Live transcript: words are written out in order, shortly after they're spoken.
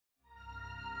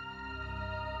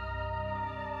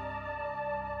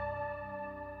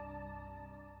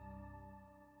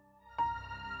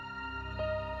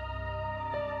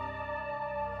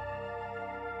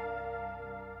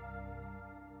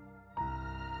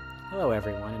Hello,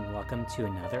 everyone, and welcome to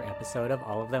another episode of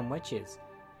All of Them Witches.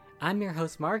 I'm your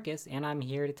host, Marcus, and I'm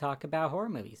here to talk about horror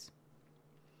movies.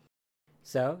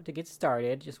 So, to get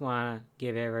started, just want to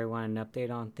give everyone an update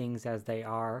on things as they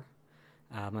are.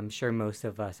 I'm sure most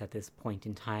of us at this point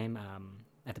in time,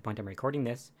 at the point I'm recording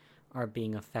this, are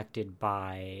being affected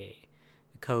by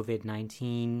the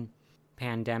COVID-19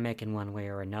 pandemic in one way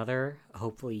or another.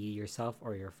 Hopefully, you yourself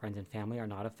or your friends and family are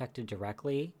not affected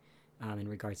directly in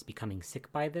regards to becoming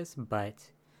sick by this, but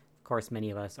of course many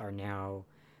of us are now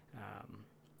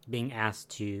being asked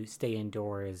to stay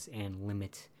indoors and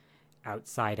limit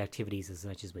outside activities as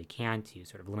much as we can to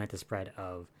sort of limit the spread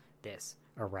of this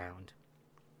around.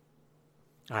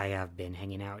 I have been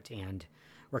hanging out and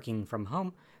working from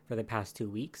home for the past 2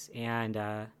 weeks, and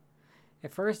at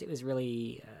first it was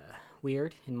really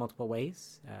weird in multiple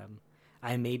ways.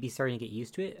 I may be starting to get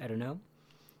used to it, I don't know.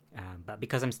 But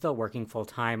because I'm still working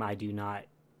full-time,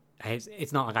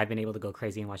 it's not like I've been able to go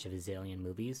crazy and watch a bazillion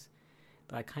movies.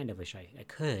 But I kind of wish I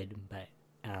could, but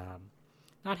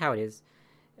not how it is.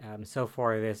 So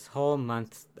for this whole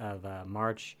month of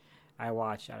March, I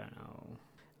watched,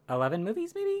 11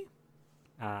 movies maybe?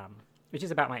 Which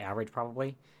is about my average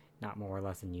probably, not more or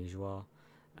less than usual.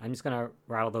 I'm just going to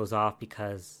rattle those off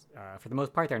because for the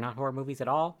most part, they're not horror movies at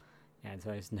all. And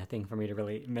so there's nothing for me to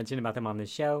really mention about them on this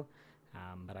show.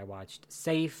 But I watched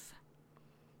Safe,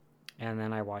 and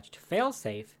then I watched Fail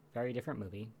Safe, very different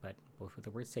movie, but both with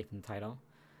the word safe in the title.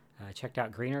 Checked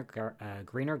out Greener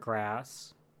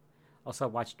Grass. Also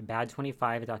watched Bad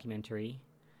 25, a documentary.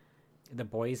 The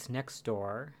Boys Next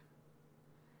Door.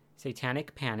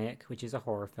 Satanic Panic, which is a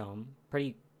horror film.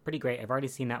 Pretty great. I've already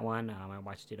seen that one. I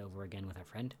watched it over again with a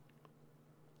friend.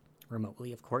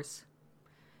 Remotely, of course.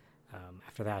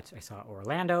 After that, I saw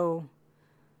Orlando,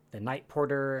 The Night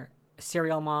Porter,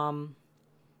 Serial Mom.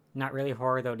 Not really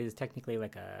horror, though it is technically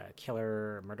like a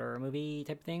killer murder movie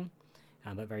type thing,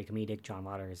 but very comedic. John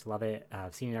Waters, love it.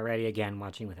 I've seen it already, again,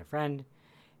 watching with a friend.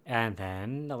 And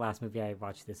then the last movie I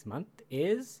watched this month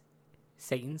is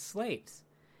Satan's Slaves,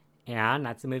 and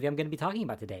that's the movie I'm going to be talking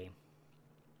about today.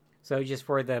 So just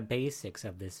for the basics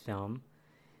of this film,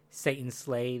 Satan's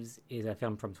Slaves is a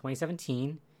film from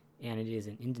 2017, and it is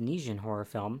an Indonesian horror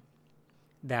film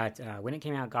that when it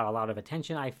came out got a lot of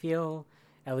attention. I feel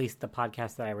at least the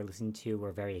podcasts that I were listening to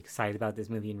were very excited about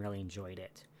this movie and really enjoyed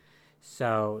it.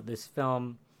 So this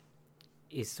film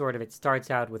is it starts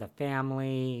out with a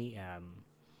family,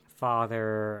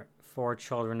 father, 4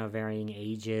 children of varying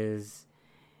ages,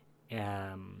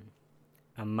 a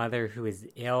mother who is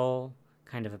ill,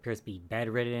 kind of appears to be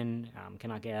bedridden,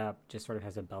 cannot get up, just sort of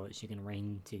has a bell that she can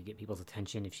ring to get people's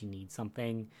attention if she needs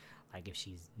something, like if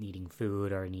she's needing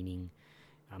food or needing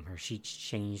her sheets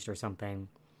changed or something.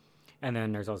 And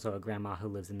then there's also a grandma who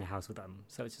lives in the house with them.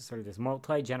 So it's just sort of this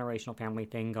multi-generational family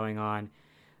thing going on,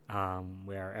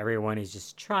 where everyone is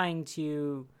just trying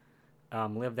to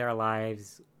live their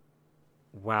lives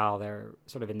while they're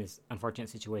sort of in this unfortunate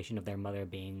situation of their mother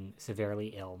being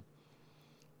severely ill.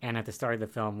 And at the start of the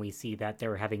film, we see that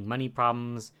they're having money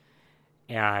problems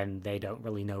and they don't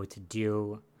really know what to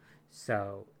do.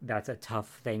 So that's a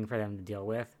tough thing for them to deal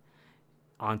with,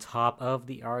 on top of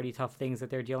the already tough things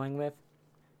that they're dealing with.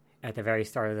 At the very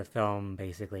start of the film,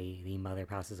 basically, the mother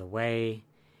passes away,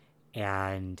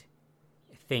 and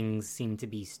things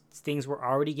were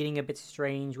already getting a bit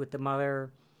strange with the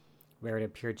mother, where it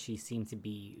appeared she seemed to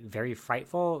be very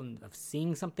frightful of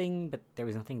seeing something, but there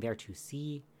was nothing there to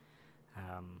see.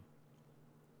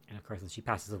 And of course, when she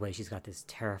passes away, she's got this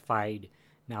terrified,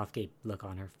 mouth-gape look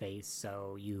on her face,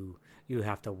 so you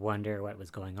have to wonder what was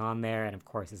going on there. And of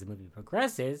course, as the movie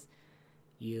progresses,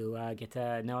 you get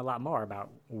to know a lot more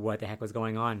about what the heck was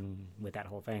going on with that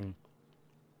whole thing.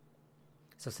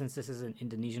 So since this is an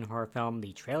Indonesian horror film,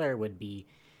 the trailer would be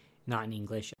not in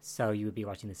English, so you would be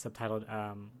watching this subtitled.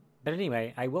 But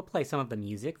anyway, I will play some of the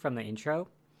music from the intro,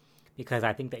 because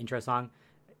I think the intro song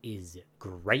is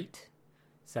great.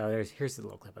 So here's a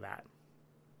little clip of that.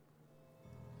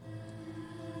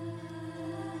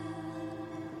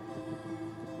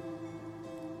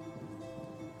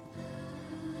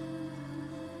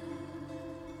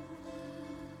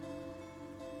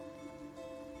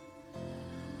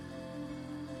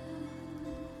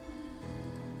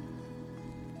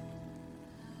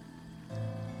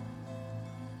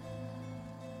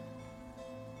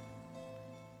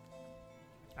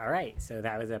 Alright, so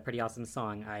that was a pretty awesome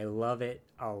song. I love it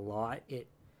a lot. It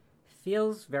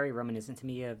feels very reminiscent to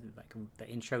me of like the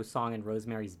intro song in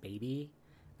Rosemary's Baby.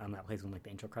 That plays when like the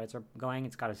intro credits are going.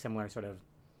 It's got a similar sort of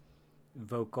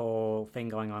vocal thing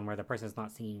going on where the person's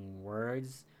not singing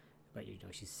words, but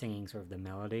she's singing sort of the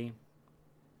melody.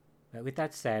 But with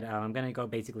that said, I'm going to go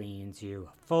basically into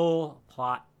full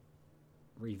plot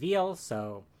reveal.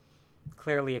 So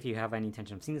clearly, if you have any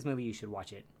intention of seeing this movie, you should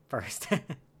watch it first.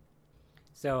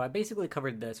 So I basically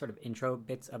covered the sort of intro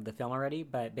bits of the film already,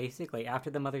 but basically after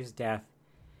the mother's death,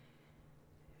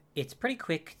 it's pretty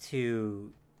quick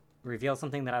to reveal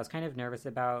something that I was kind of nervous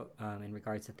about in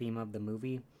regards to the theme of the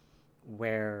movie,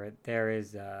 where there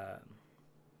is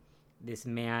this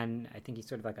man, I think he's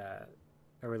sort of like a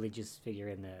religious figure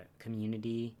in the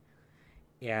community,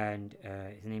 and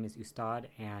his name is Ustad,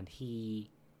 and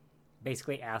he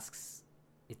basically asks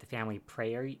if the family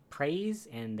prays,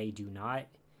 and they do not.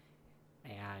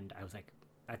 And I was like,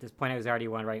 at this point I was already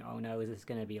wondering, oh no, is this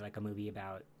going to be like a movie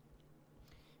about,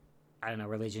 I don't know,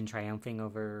 religion triumphing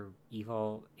over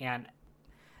evil? And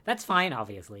that's fine,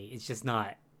 obviously. It's just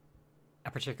not a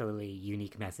particularly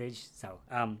unique message. So,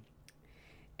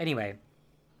 anyway,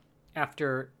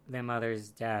 after the mother's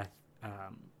death,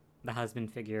 the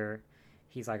husband figure,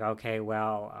 he's like, okay,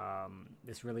 well,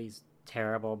 this really is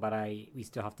terrible, but we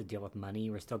still have to deal with money.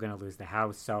 We're still going to lose the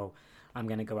house, so I'm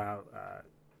going to go out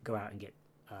and get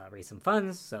raise some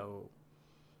funds. So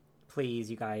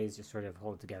please, you guys, just sort of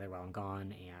hold together while I'm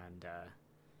gone, and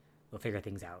we'll figure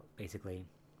things out, basically.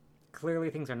 Clearly,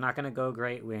 things are not going to go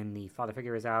great when the father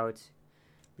figure is out,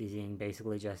 leaving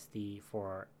basically just the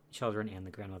 4 children and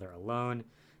the grandmother alone.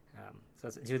 So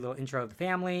let's do a little intro of the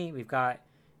family. We've got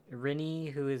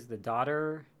Rini, who is the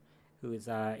daughter, who is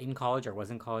in college, or was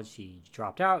in college. She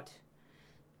dropped out.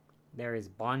 There is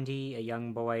Bondi, a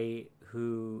young boy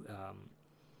who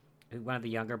one of the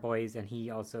younger boys, and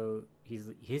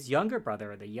his younger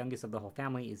brother, the youngest of the whole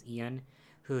family, is Ian,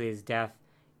 who is deaf,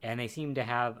 and they seem to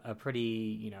have a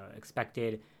pretty,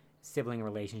 expected sibling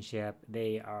relationship.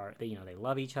 They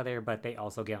love each other, but they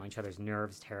also get on each other's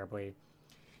nerves terribly.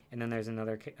 And then there's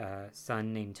another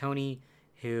son named Tony,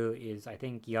 who is, I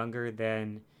think, younger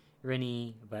than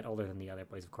Rini, but older than the other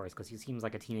boys, of course, because he seems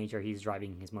like a teenager. He's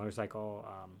driving his motorcycle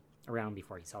around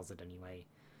before he sells it anyway.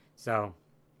 So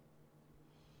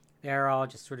they're all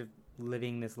just sort of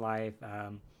living this life,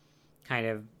 kind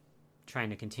of trying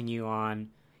to continue on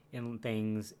in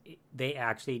things. They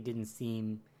actually didn't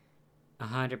seem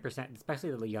 100%,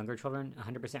 especially the younger children,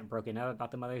 100% broken up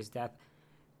about the mother's death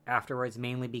afterwards,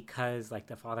 mainly because, like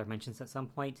the father mentions at some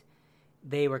point,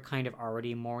 they were kind of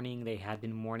already mourning. They had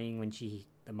been mourning when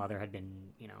the mother had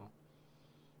been,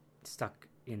 stuck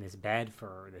in this bed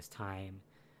for this time.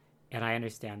 And I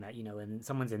understand that, when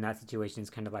someone's in that situation,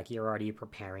 it's kind of like you're already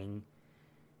preparing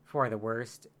for the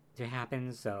worst to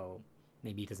happen. So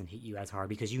maybe it doesn't hit you as hard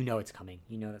because you know it's coming.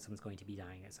 You know that someone's going to be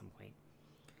dying at some point.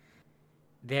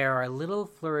 There are little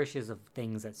flourishes of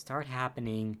things that start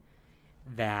happening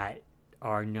that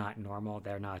are not normal.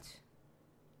 They're not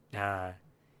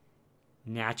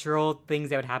natural things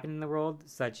that would happen in the world,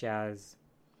 such as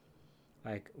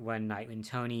like one night when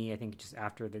Tony, I think just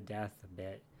after the death a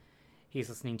bit, he's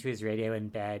listening to his radio in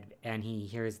bed, and he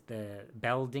hears the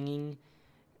bell dinging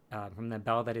from the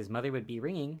bell that his mother would be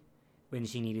ringing when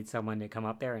she needed someone to come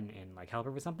up there and like help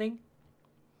her with something. And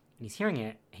he's hearing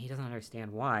it, and he doesn't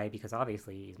understand why, because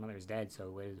obviously his mother's dead,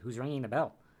 so who's ringing the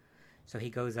bell? So he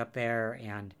goes up there,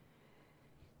 and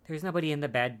there's nobody in the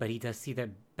bed, but he does see the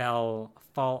bell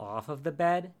fall off of the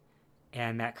bed,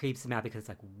 and that creeps him out because it's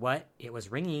like, what? It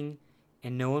was ringing,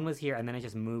 and no one was here, and then it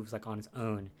just moves like on its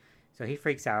own. So he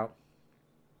freaks out.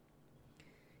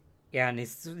 And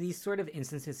these sort of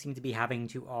instances seem to be happening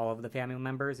to all of the family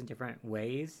members in different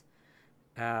ways.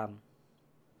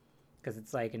 Because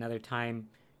it's like another time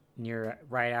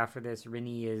right after this,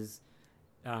 Rini is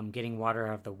getting water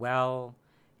out of the well,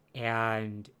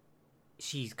 and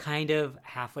she's kind of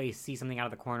halfway sees something out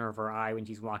of the corner of her eye when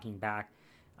she's walking back,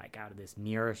 like out of this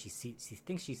mirror. She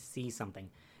thinks she sees something,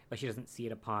 but she doesn't see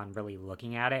it upon really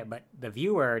looking at it. But the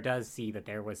viewer does see that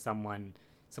there was someone's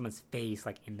face,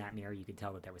 like in that mirror. You could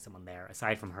tell that there was someone there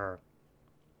aside from her.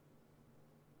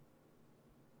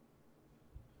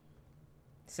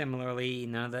 Similarly,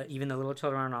 even the little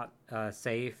children are not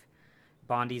safe.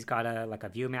 Bondi's got a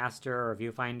Viewmaster or a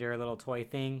Viewfinder little toy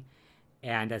thing,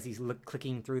 and as he's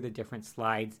clicking through the different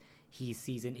slides, he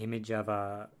sees an image of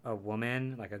a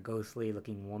woman, like a ghostly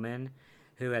looking woman,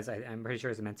 who, I'm pretty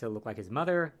sure, is meant to look like his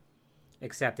mother,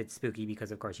 except it's spooky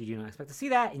because, of course, you do not expect to see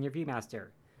that in your Viewmaster.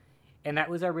 And that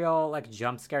was a real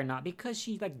jump scare, not because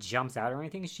she jumps out or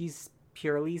anything. She's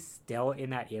purely still in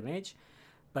that image,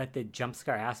 but the jump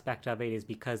scare aspect of it is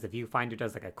because the viewfinder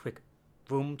does a quick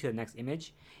boom to the next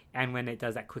image, and when it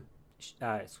does that quick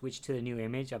switch to the new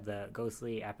image of the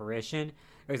ghostly apparition,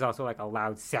 there's also a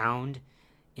loud sound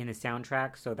in the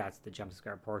soundtrack, so that's the jump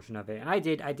scare portion of it. And I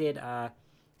did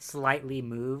slightly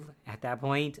move at that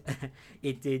point,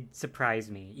 it did surprise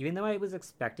me. Even though I was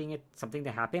expecting something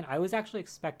to happen, I was actually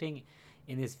expecting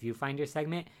in this viewfinder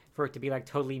segment for it to be like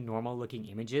totally normal looking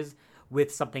images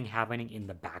with something happening in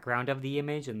the background of the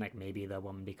image, and like maybe the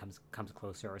woman comes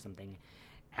closer or something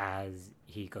as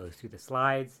he goes through the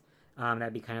slides.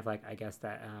 That'd be kind of like, I guess,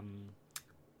 that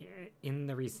in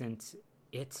the recent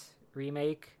It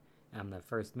remake, the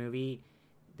first movie,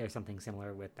 there's something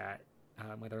similar with that,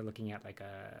 where they're looking at like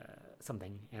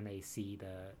something and they see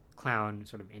the clown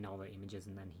sort of in all the images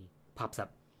and then he pops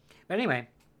up. But anyway,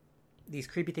 these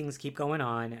creepy things keep going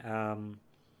on.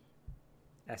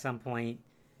 At some point,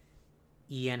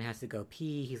 Ian has to go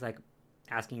pee. He's like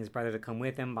asking his brother to come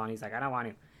with him. Bonnie's like, I don't want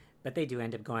to. But they do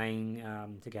end up going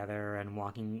together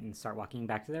and start walking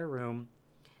back to their room.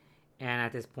 And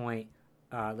at this point,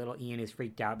 little Ian is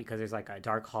freaked out because there's like a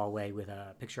dark hallway with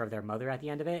a picture of their mother at the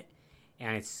end of it.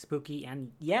 And it's spooky.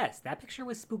 And yes, that picture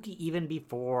was spooky even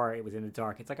before it was in the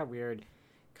dark. It's like a weird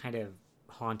kind of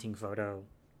haunting photo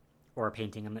or a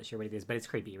painting. I'm not sure what it is, but it's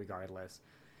creepy regardless.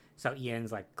 So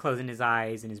Ian's like closing his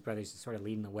eyes and his brother's just sort of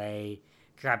leading the way,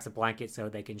 grabs a blanket so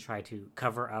they can try to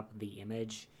cover up the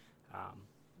image,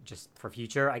 just for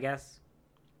future, I guess.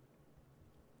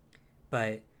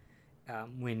 But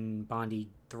when Bondi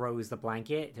throws the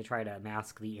blanket to try to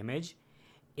mask the image,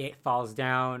 it falls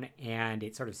down and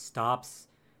it sort of stops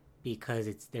because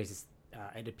it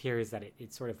appears that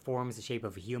it sort of forms the shape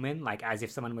of a human, like as if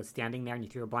someone was standing there and you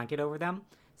threw a blanket over them.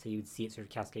 So you would see it sort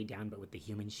of cascade down, but with the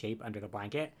human shape under the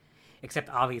blanket. Except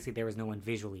obviously there was no one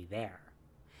visually there.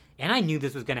 And I knew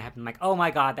this was going to happen. Like, oh my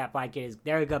god, that blanket is...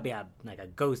 There's going to be a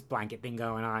ghost blanket thing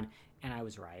going on. And I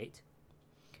was right.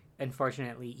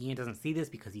 Unfortunately, Ian doesn't see this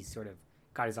because he's sort of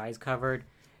got his eyes covered.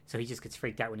 So he just gets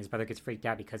freaked out when his brother gets freaked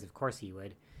out because of course he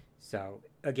would. So,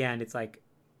 again, it's like...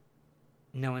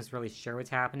 No one's really sure what's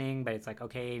happening. But it's like,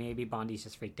 okay, maybe Bondi's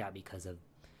just freaked out because of...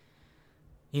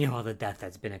 all the death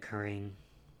that's been occurring.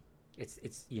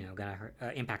 It's gonna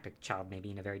impact a child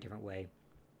maybe in a very different way.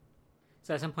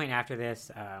 So at some point after this,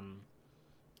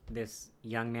 this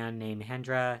young man named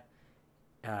Hendra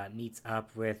meets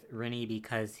up with Rennie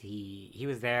because he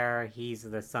was there. He's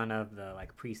the son of the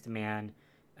priest man,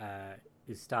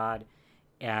 Ustad,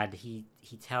 and he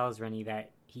tells Rennie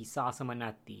that he saw someone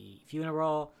at the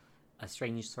funeral, a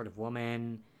strange sort of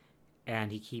woman,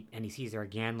 and he sees her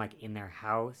again in their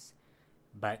house,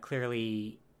 but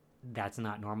clearly that's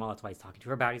not normal. That's why he's talking to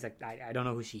her about it. He's like, I don't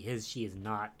know who she is. She is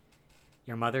not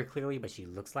your mother, clearly, but she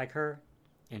looks like her.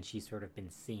 And she's sort of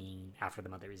been seen after the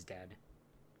mother is dead.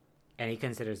 And he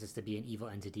considers this to be an evil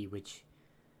entity, which,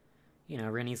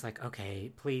 Rennie's like,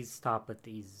 okay, please stop with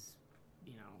these,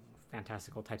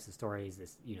 fantastical types of stories.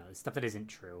 This, stuff that isn't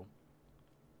true.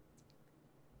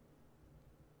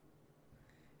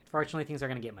 Unfortunately, things are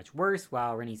going to get much worse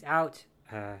while Rennie's out.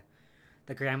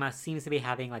 The grandma seems to be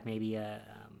having maybe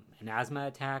an asthma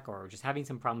attack or just having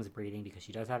some problems breathing because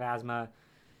she does have asthma.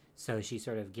 So she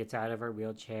sort of gets out of her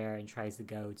wheelchair and tries to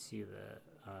go to the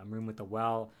room with the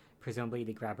well, presumably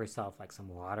to grab herself some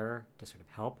water to sort of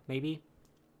help maybe.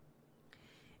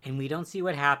 And we don't see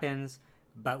what happens,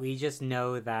 but we just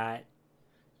know that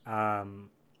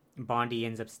Bondi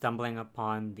ends up stumbling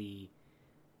upon the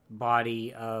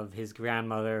body of his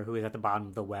grandmother who is at the bottom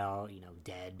of the well,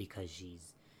 dead because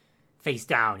she's face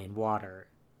down in water.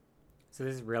 So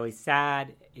this is really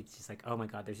sad. It's just oh my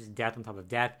god, there's just death on top of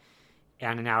death.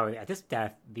 And now at this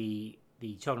death, the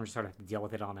children sort of have to deal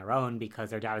with it on their own because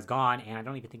their dad is gone, and I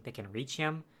don't even think they can reach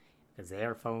him because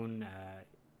their phone,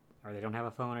 or they don't have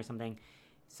a phone or something.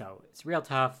 So it's real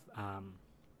tough.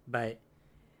 But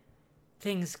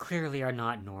things clearly are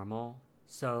not normal.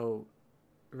 So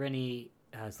Rennie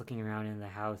is looking around in the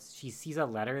house. She sees a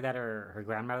letter that her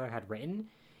grandmother had written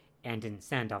and didn't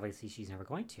send. Obviously, she's never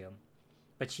going to.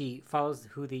 But she follows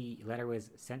who the letter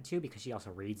was sent to because she also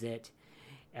reads it.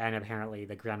 And apparently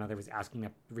the grandmother was asking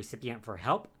the recipient for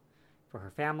help for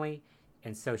her family.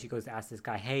 And so she goes to ask this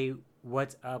guy, hey,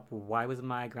 what's up? Why was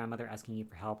my grandmother asking you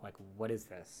for help? What is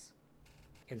this?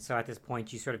 And so at this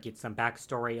point, you sort of get some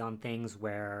backstory on things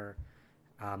where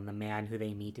the man who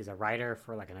they meet is a writer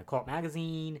for an occult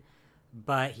magazine.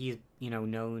 But he's,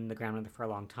 known the grandmother for a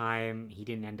long time. He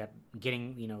didn't end up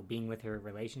getting, being with her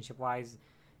relationship-wise,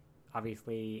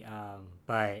 obviously.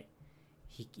 But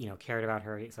he, cared about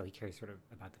her, so he cares sort of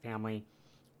about the family.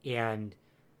 And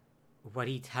what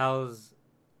he tells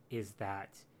is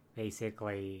that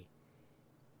basically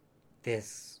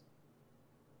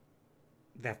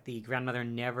that the grandmother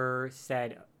never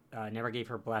gave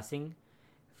her blessing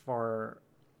for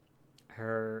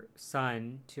her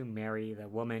son to marry the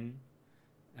woman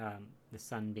the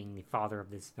son being the father of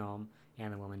this film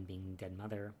and the woman being dead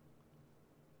mother.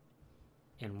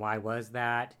 And why was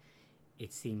that?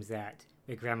 It seems that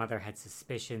the grandmother had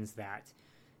suspicions that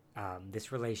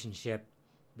this relationship,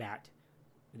 that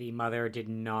the mother did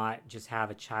not just have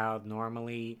a child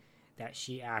normally, that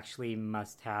she actually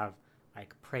must have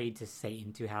like prayed to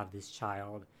Satan to have this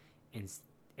child,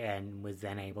 and was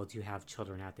then able to have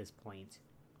children at this point.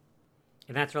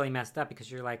 And that's really messed up,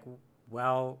 because you're like,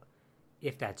 well,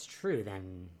 if that's true,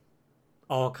 then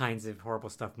all kinds of horrible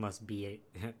stuff must be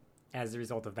as a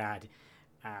result of that.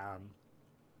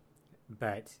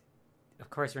 But of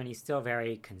course, Rennie's still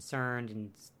very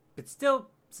concerned, but still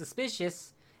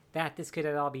suspicious that this could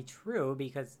all be true,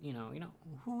 because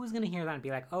who's gonna hear that and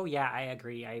be like, oh yeah, I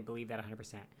agree, I believe that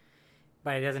 100%.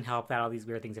 But it doesn't help that all these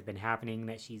weird things have been happening,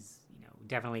 that she's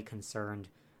definitely concerned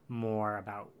more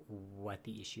about what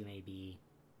the issue may be.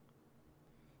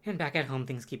 And back at home,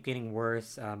 things keep getting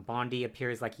worse. Bondi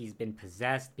appears like he's been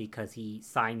possessed, because he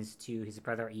signs to his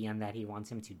brother Ian that he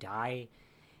wants him to die.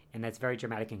 And that's very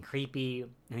dramatic and creepy.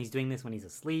 And he's doing this when he's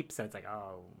asleep, so it's like,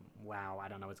 oh, wow, I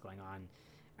don't know what's going on.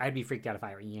 I'd be freaked out if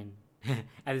I were Ian.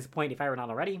 At this point, if I were not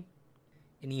already.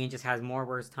 And Ian just has more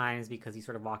worse times, because he's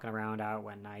sort of walking around out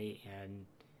one night, and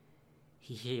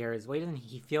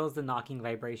he feels the knocking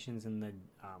vibrations in the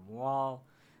wall,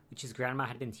 which his grandma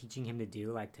had been teaching him to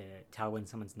do, like to tell when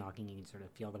someone's knocking, you can sort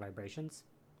of feel the vibrations.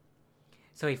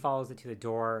 So he follows it to the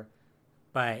door,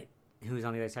 but who's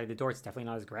on the other side of the door? It's definitely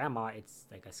not his grandma. It's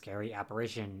like a scary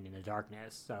apparition in the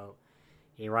darkness. So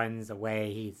he runs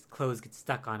away. His clothes get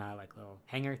stuck on a little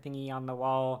hanger thingy on the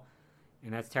wall,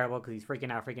 and that's terrible, because he's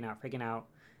freaking out.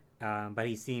 But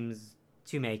he seems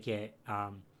to make it,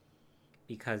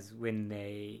 because when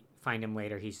they find him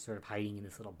later, he's sort of hiding in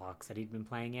this little box that he'd been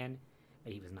playing in.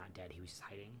 But he was not dead, he was just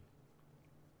hiding.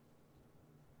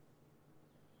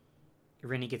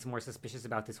 Rennie gets more suspicious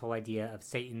about this whole idea of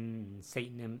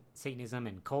Satanism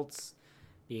and cults,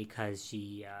 because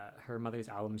her mother's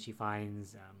album she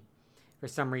finds, for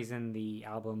some reason the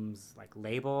album's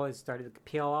label has started to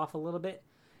peel off a little bit.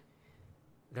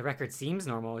 The record seems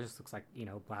normal, it just looks like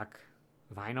black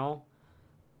vinyl,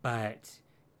 but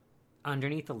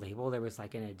underneath the label there was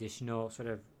an additional sort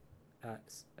of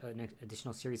an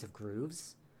additional series of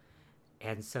grooves,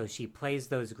 and so she plays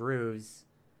those grooves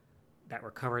that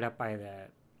were covered up by the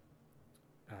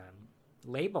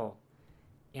label,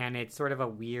 and it's sort of a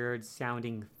weird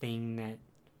sounding thing that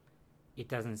it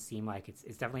doesn't seem like it's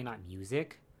definitely not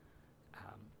music,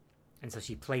 and so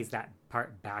she plays that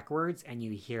part backwards, and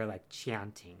you hear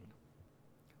chanting,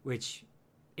 which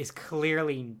is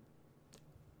clearly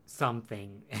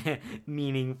something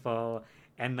meaningful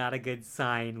and not a good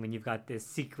sign when you've got this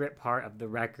secret part of the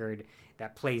record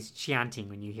that plays chanting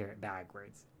when you hear it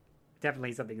backwards.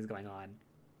 Definitely something is going on.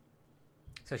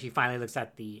 So she finally looks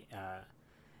at the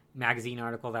magazine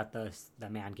article that the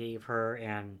man gave her,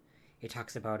 and it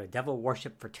talks about a devil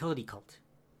worship fertility cult,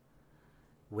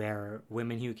 where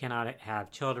women who cannot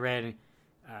have children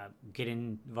get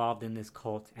involved in this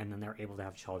cult, and then they're able to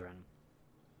have children.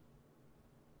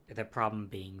 The problem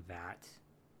being that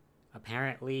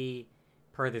apparently,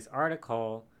 per this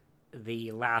article,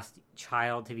 the last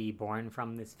child to be born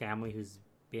from this family who's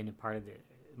been a part of the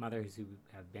mothers who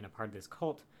have been a part of this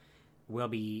cult will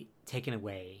be taken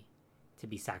away to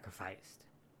be sacrificed.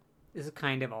 This is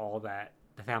kind of all that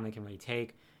the family can really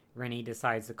take. Rennie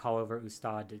decides to call over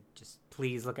Ustad to just,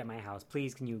 please look at my house.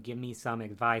 Please, can you give me some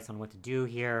advice on what to do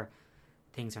here?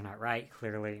 Things are not right,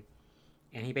 clearly.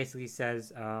 And he basically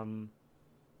says,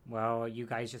 well, you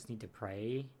guys just need to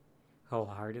pray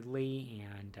wholeheartedly,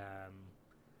 and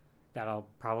that'll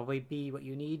probably be what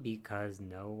you need, because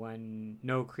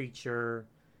no creature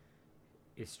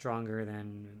is stronger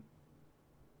than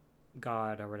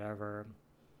God or whatever,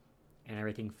 and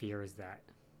everything fears that.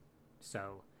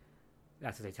 So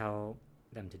that's what they tell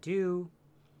them to do.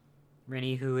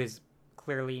 Rennie, who is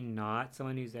clearly not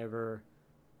someone who's ever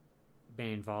been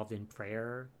involved in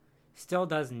prayer, still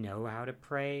does know how to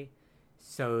pray,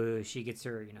 so she gets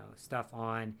her stuff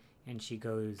on, and she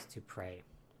goes to pray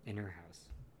in her house.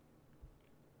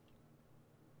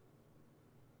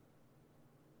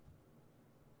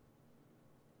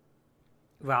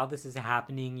 While this is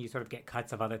happening, you sort of get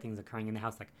cuts of other things occurring in the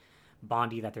house, like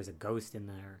Bondi, that there's a ghost in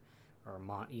there, or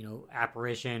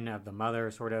apparition of the mother,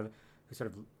 who's sort of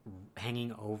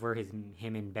hanging over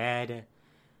him in bed.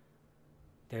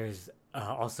 There's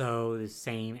also the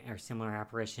same or similar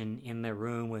apparition in the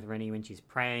room with Rennie when she's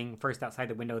praying, first outside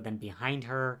the window, then behind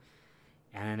her.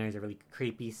 And then there's a really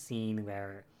creepy scene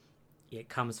where it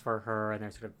comes for her, and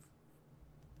they're sort of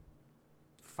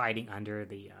fighting under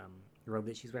the robe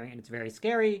that she's wearing, and it's very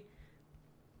scary.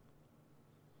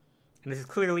 And this is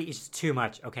clearly, it's just too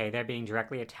much. Okay, they're being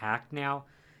directly attacked now.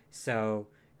 So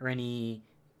Rennie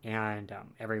and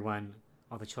everyone,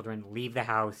 all the children, leave the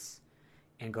house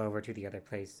and go over to the other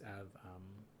place of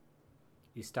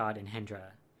Ustad and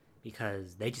Hendra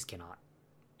because they just cannot.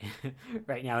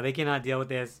 Right now, they cannot deal with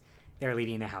this. They're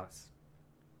leaving the house.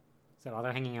 So while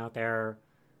they're hanging out there,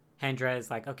 Hendra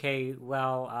is like, okay,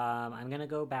 well, I'm going to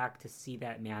go back to see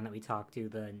that man that we talked to,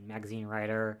 the magazine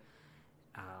writer.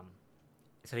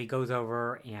 So he goes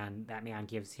over, and that man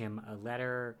gives him a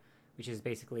letter, which is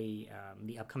basically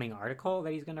the upcoming article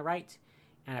that he's going to write.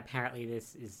 And apparently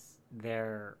this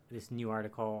new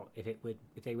article,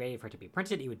 if they waited for it to be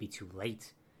printed, it would be too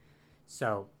late.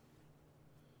 So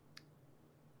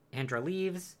Hendra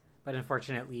leaves, but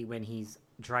unfortunately when he's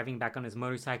driving back on his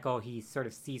motorcycle, he sort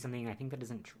of sees something I think that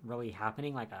isn't really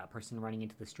happening, like a person running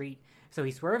into the street. So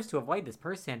he swerves to avoid this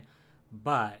person,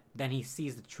 but then he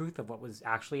sees the truth of what was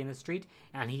actually in the street,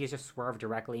 and he has just swerved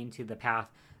directly into the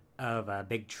path of a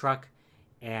big truck,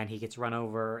 and he gets run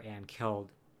over and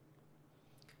killed.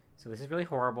 So this is really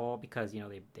horrible because,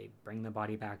 they bring the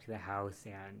body back to the house,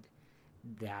 and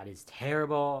that is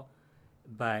terrible.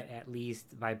 But at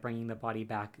least by bringing the body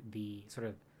back, the sort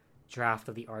of draft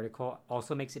of the article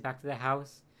also makes it back to the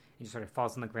house and just sort of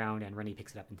falls on the ground, and Rennie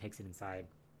picks it up and takes it inside.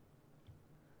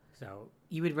 So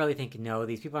you would really think, no,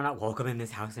 these people are not welcome in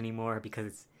this house anymore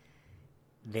because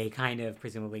they kind of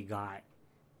presumably got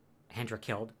Hendra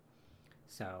killed.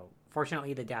 So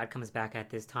fortunately, the dad comes back at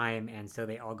this time, and so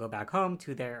they all go back home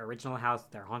to their original house,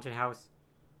 their haunted house.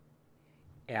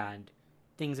 And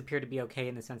things appear to be okay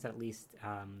in the sense that at least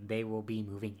they will be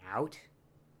moving out,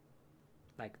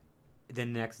 like, the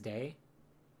next day.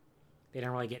 They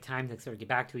don't really get time to sort of get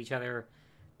back to each other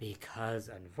because,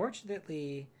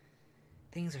 unfortunately,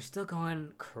 things are still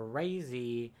going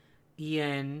crazy.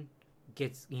 Ian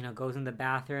goes in the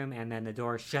bathroom, and then the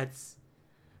door shuts.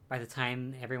 By the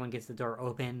time everyone gets the door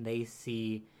open, they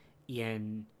see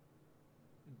Ian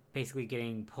basically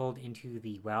getting pulled into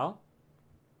the well.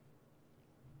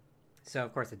 So,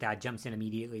 of course, the dad jumps in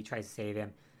immediately, tries to save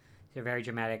him. It's a very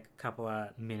dramatic couple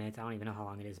of minutes. I don't even know how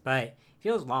long it is, but it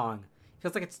feels long. It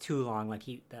feels like it's too long, like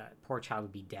the poor child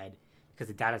would be dead because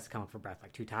the dad has to come up for breath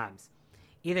like 2 times.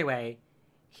 Either way,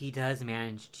 he does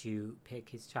manage to pick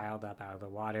his child up out of the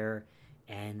water,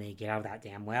 and they get out of that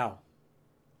damn well.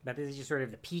 But this is just sort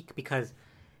of the peak, because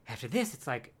after this, it's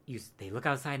like they look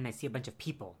outside and they see a bunch of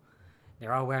people.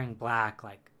 They're all wearing black,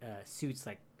 suits,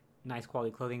 nice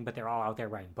quality clothing, but they're all out there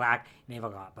wearing black, and they've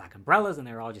all got black umbrellas, and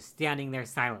they're all just standing there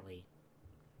silently.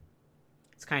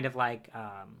 It's kind of like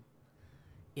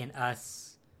in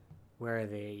Us, where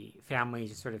the family is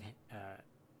just sort of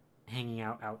hanging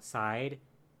out outside,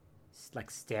 like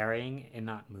staring and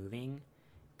not moving.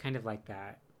 Kind of like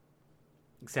that.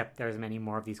 Except there's many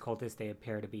more of these cultists. They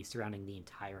appear to be surrounding the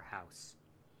entire house.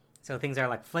 So things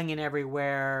are flinging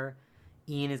everywhere.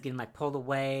 Ian is getting pulled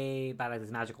away by this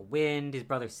magical wind. His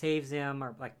brother saves him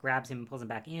or grabs him and pulls him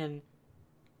back in.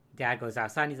 Dad goes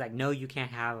outside and he's like, no, you can't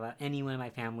have anyone in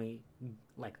my family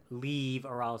leave,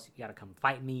 or else you gotta come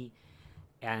fight me.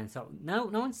 And so no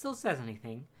one still says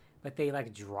anything, but they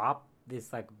drop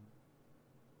this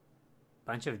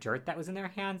bunch of dirt that was in their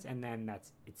hands, and then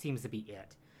it seems to be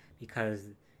it. Because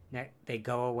they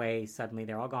go away suddenly,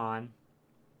 they're all gone,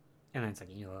 and then it's a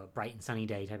bright and sunny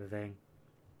day type of thing.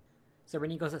 So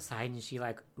Rennie goes outside and she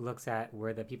looks at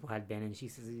where the people had been, and she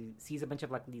sees a bunch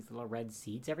of these little red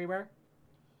seeds everywhere.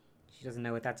 She doesn't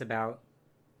know what that's about,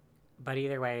 but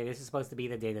either way, this is supposed to be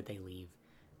the day that they leave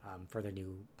for the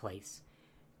new place.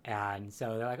 And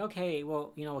so they're like, okay,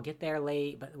 well, we'll get there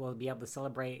late, but we'll be able to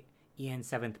celebrate Ian's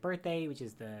 7th birthday, which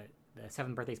is the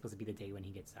 7th birthday is supposed to be the day when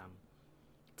he gets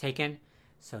taken.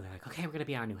 So they're like, okay, we're gonna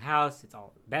be in our new house. It's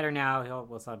all better now.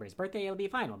 We'll celebrate his birthday. It'll be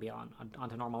fine. We'll be on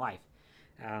to normal life.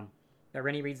 But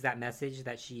Rennie reads that message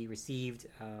that she received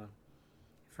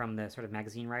from the sort of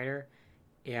magazine writer,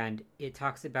 and it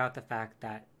talks about the fact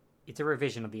that it's a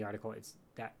revision of the article. It's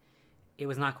that it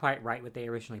was not quite right what they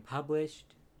originally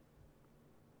published.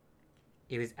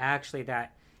 It was actually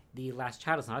that the last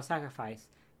child is not a sacrifice.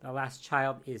 The last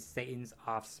child is Satan's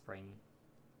offspring.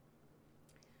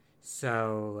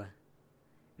 So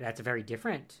that's a very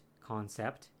different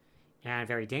concept and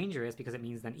very dangerous, because it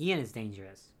means then Ian is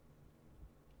dangerous.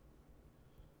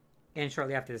 And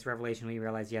shortly after this revelation, we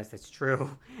realize, yes, that's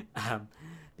true.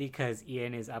 Because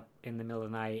Ian is up in the middle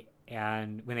of the night,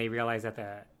 and when they realize that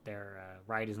their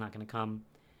ride is not going to come,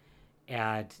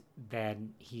 and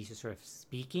then he's just sort of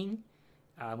speaking,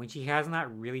 which he has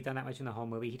not really done that much in the whole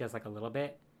movie. He does a little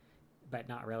bit, but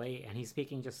not really. And he's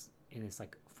speaking just in this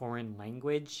foreign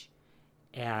language,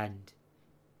 and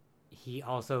he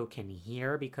also can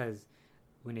hear because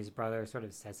when his brother sort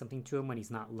of says something to him when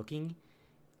he's not looking,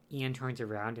 Ian turns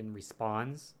around and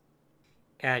responds.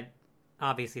 And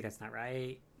obviously that's not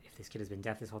right if this kid has been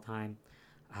deaf this whole time.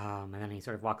 And then he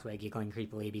sort of walks away giggling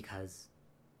creepily because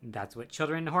that's what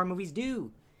children in horror movies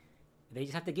do. They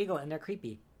just have to giggle and they're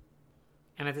creepy.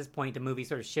 And at this point, the movie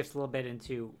sort of shifts a little bit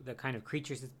into the kind of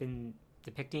creatures it's been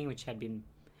depicting, which had been,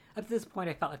 up to this point,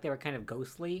 I felt like they were kind of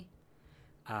ghostly.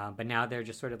 But now they're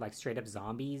just sort of like straight up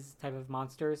zombies type of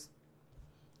monsters.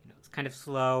 It's kind of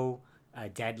slow,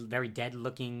 dead, very dead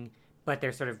looking, but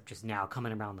they're sort of just now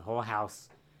coming around the whole house,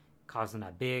 causing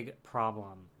a big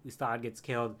problem. Ustad gets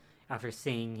killed after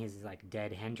seeing his like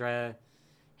dead Hendra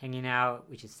hanging out,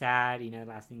 which is sad. The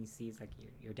last thing you see is like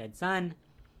your dead son.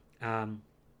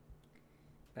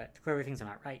 But clearly things are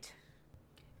not right.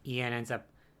 Ian ends up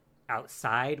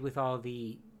outside with all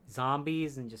the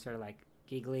zombies and just sort of like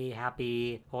giggly,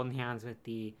 happy, holding hands with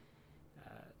the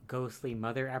ghostly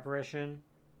mother apparition.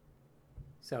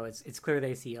 So it's clear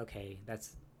they see, okay,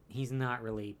 he's not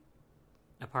really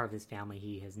a part of this family.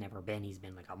 He has never been. He's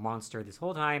been like a monster this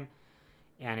whole time.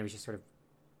 And it was just sort of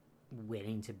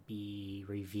waiting to be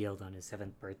revealed on his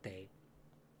 7th birthday.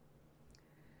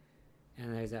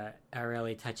 And there's a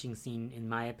really touching scene, in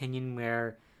my opinion,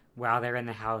 where while they're in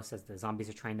the house, as the zombies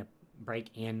are trying to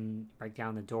break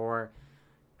down the door,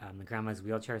 the grandma's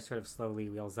wheelchair sort of slowly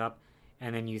wheels up.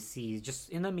 And then you see, just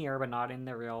in the mirror, but not in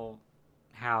the real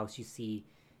house, you see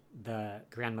the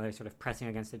grandmother sort of pressing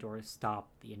against the door to stop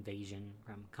the invasion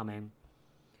from coming.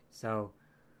 So,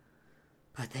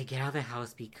 but they get out of the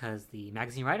house because the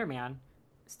magazine writer man,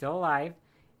 still alive,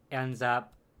 ends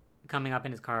up coming up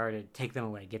in his car to take them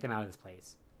away, get them out of this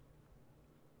place.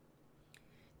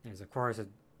 There's, of course, a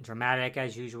dramatic,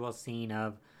 as usual, scene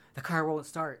of the car won't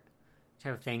start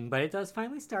type of thing, but it does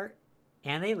finally start,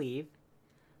 and they leave.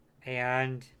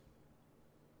 And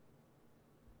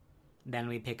then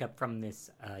we pick up from this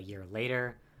a year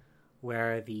later,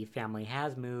 where the family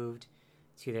has moved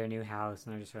to their new house,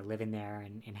 and they're just sort of living there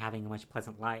and having a much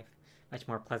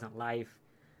more pleasant life.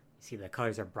 You see the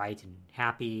colors are bright and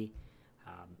happy.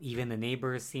 Even the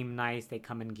neighbors seem nice. They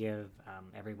come and give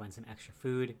everyone some extra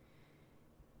food.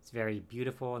 It's very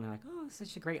beautiful, and they're like, oh, it's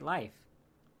such a great life.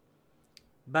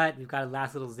 But we've got a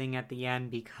last little zing at the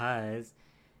end because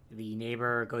the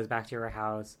neighbor goes back to her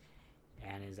house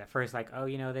and is at first like, oh,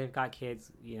 they've got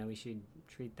kids. We should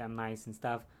treat them nice and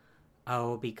stuff.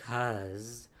 Oh,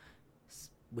 because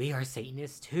we are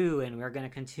Satanists too, and we're going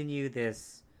to continue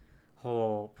this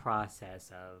whole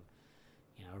process of,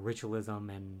 ritualism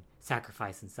and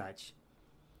sacrifice and such.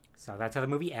 So that's how the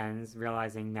movie ends,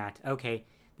 realizing that, okay,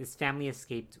 this family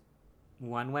escaped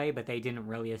one way, but they didn't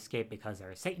really escape because there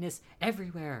are Satanists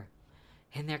everywhere,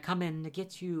 and they're coming to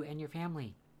get you and your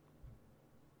family.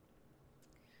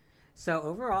 So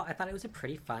overall, I thought it was a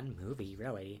pretty fun movie,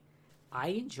 really. I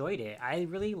enjoyed it. I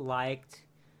really liked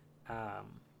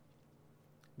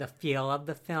the feel of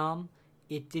the film.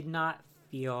 It did not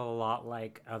feel a lot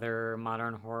like other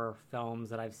modern horror films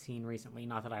that I've seen recently.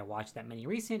 Not that I watched that many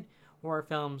recent horror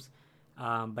films,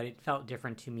 but it felt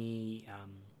different to me.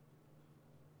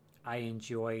 I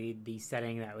enjoyed the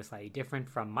setting that was slightly different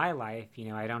from my life.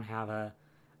 I don't have a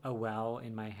well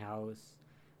in my house.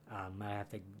 I have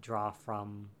to draw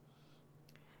from,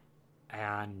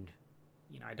 and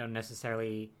I don't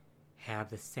necessarily have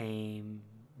the same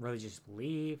religious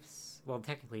beliefs. Well,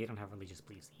 technically I don't have religious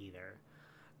beliefs either,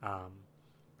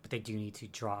 but they do need to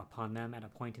draw upon them at a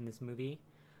point in this movie.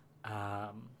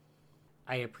 I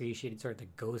appreciated sort of the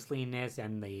ghostliness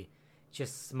and the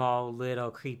just small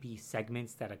little creepy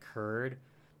segments that occurred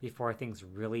before things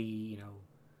really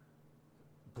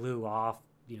blew off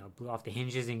the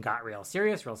hinges and got real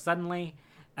serious real suddenly.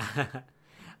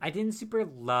 I didn't super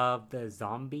love the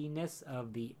zombie-ness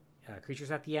of the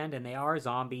creatures at the end, and they are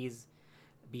zombies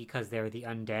because they're the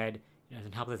undead. It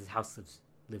doesn't help that this house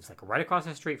lives like right across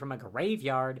the street from a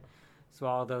graveyard, so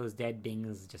all those dead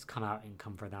beings just come out and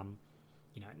come for them.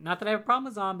 Not that I have a problem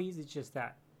with zombies, it's just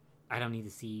that I don't need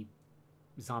to see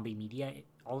zombie media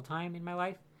all the time in my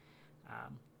life.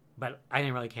 But I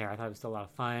didn't really care. I thought it was still a lot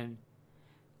of fun.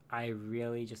 I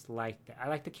really just liked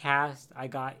the cast. I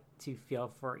got to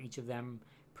feel for each of them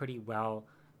pretty well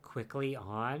quickly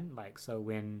on. So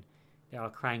when they're all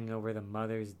crying over the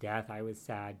mother's death, I was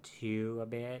sad too a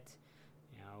bit.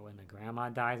 When the grandma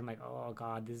dies, I'm like, oh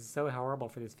god, this is so horrible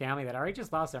for this family that already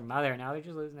just lost their mother. Now they're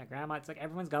just losing their grandma. It's like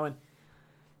everyone's going,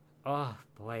 oh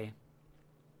boy.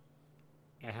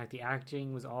 Yeah, the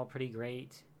acting was all pretty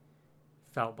great.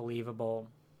 Felt believable.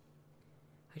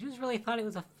 I just really thought it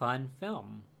was a fun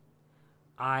film.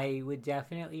 I would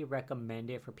definitely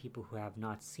recommend it for people who have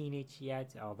not seen it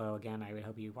yet. Although, again, I would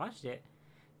hope you watched it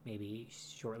maybe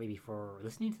shortly before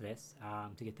listening to this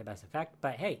to get the best effect.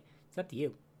 But hey, it's up to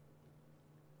you.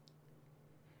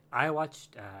 I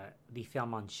watched the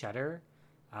film on Shudder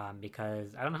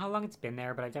because I don't know how long it's been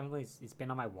there, but it's been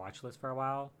on my watch list for a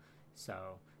while.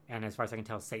 So, and as far as I can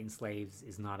tell, Satan Slaves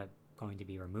is not going to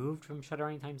be removed from Shudder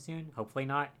anytime soon. Hopefully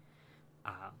not.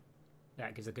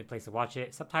 That gives a good place to watch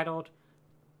it. Subtitled.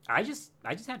 I just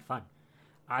had fun.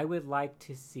 I would like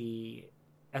to see,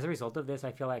 as a result of this,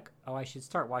 I feel like, I should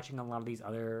start watching a lot of these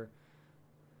other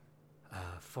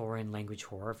foreign language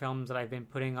horror films that I've been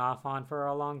putting off on for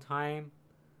a long time.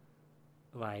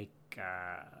 Like,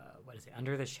 what is it?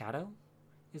 Under the Shadow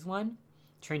is one.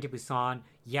 Train to Busan.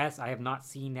 Yes, I have not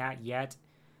seen that yet.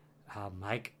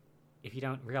 Mike, if you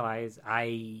don't realize,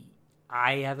 I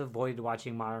have avoided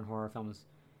watching modern horror films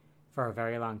for a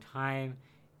very long time.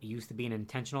 It used to be an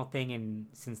intentional thing, and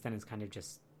since then it's kind of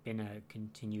just been a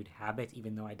continued habit,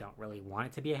 even though I don't really want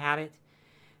it to be a habit.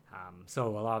 So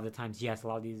a lot of the times, yes, a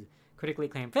lot of these critically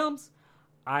acclaimed films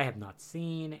I have not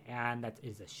seen, and that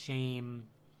is a shame.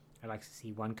 I'd like to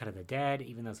see One Cut of the Dead,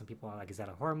 even though some people are like, is that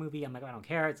a horror movie? I'm like, I don't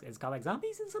care. It's got like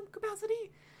zombies in some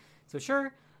capacity. So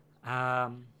sure.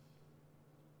 And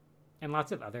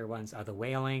lots of other ones. The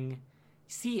Wailing.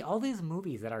 See, all these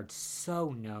movies that are so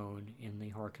known in the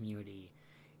horror community,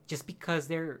 just because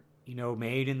they're,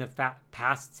 made in the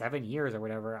past 7 years or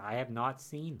whatever, I have not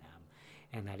seen them.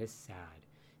 And that is sad.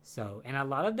 So, and a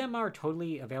lot of them are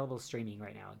totally available streaming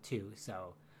right now, too.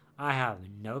 So, I have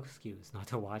no excuse not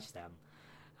to watch them.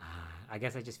 I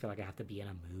guess I just feel like I have to be in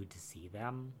a mood to see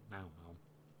them. I don't know.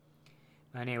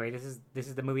 But anyway, this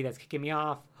is the movie that's kicking me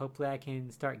off. Hopefully I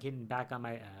can start getting back on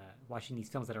my watching these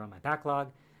films that are on my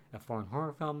backlog of foreign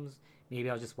horror films. Maybe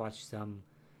I'll just watch some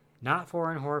not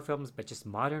foreign horror films, but just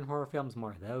modern horror films,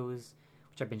 more of those,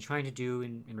 which I've been trying to do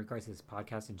in regards to this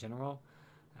podcast in general.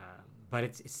 But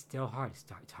it's still hard.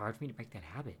 It's hard for me to break that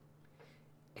habit.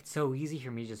 It's so easy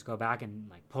for me to just go back and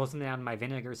like pull something out of my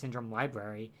Vinegar Syndrome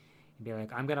library and be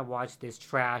like, I'm gonna watch this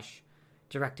trash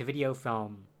direct-to-video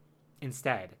film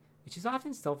instead, which is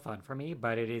often still fun for me,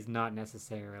 but it is not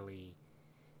necessarily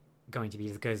going to be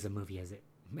as good as a movie as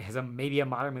maybe a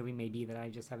modern movie may be that I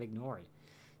just have ignored.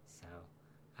 So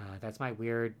that's my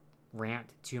weird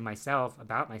rant to myself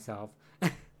about myself.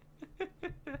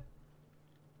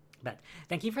 But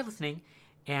thank you for listening,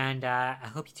 and I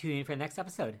hope you tune in for the next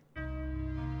episode.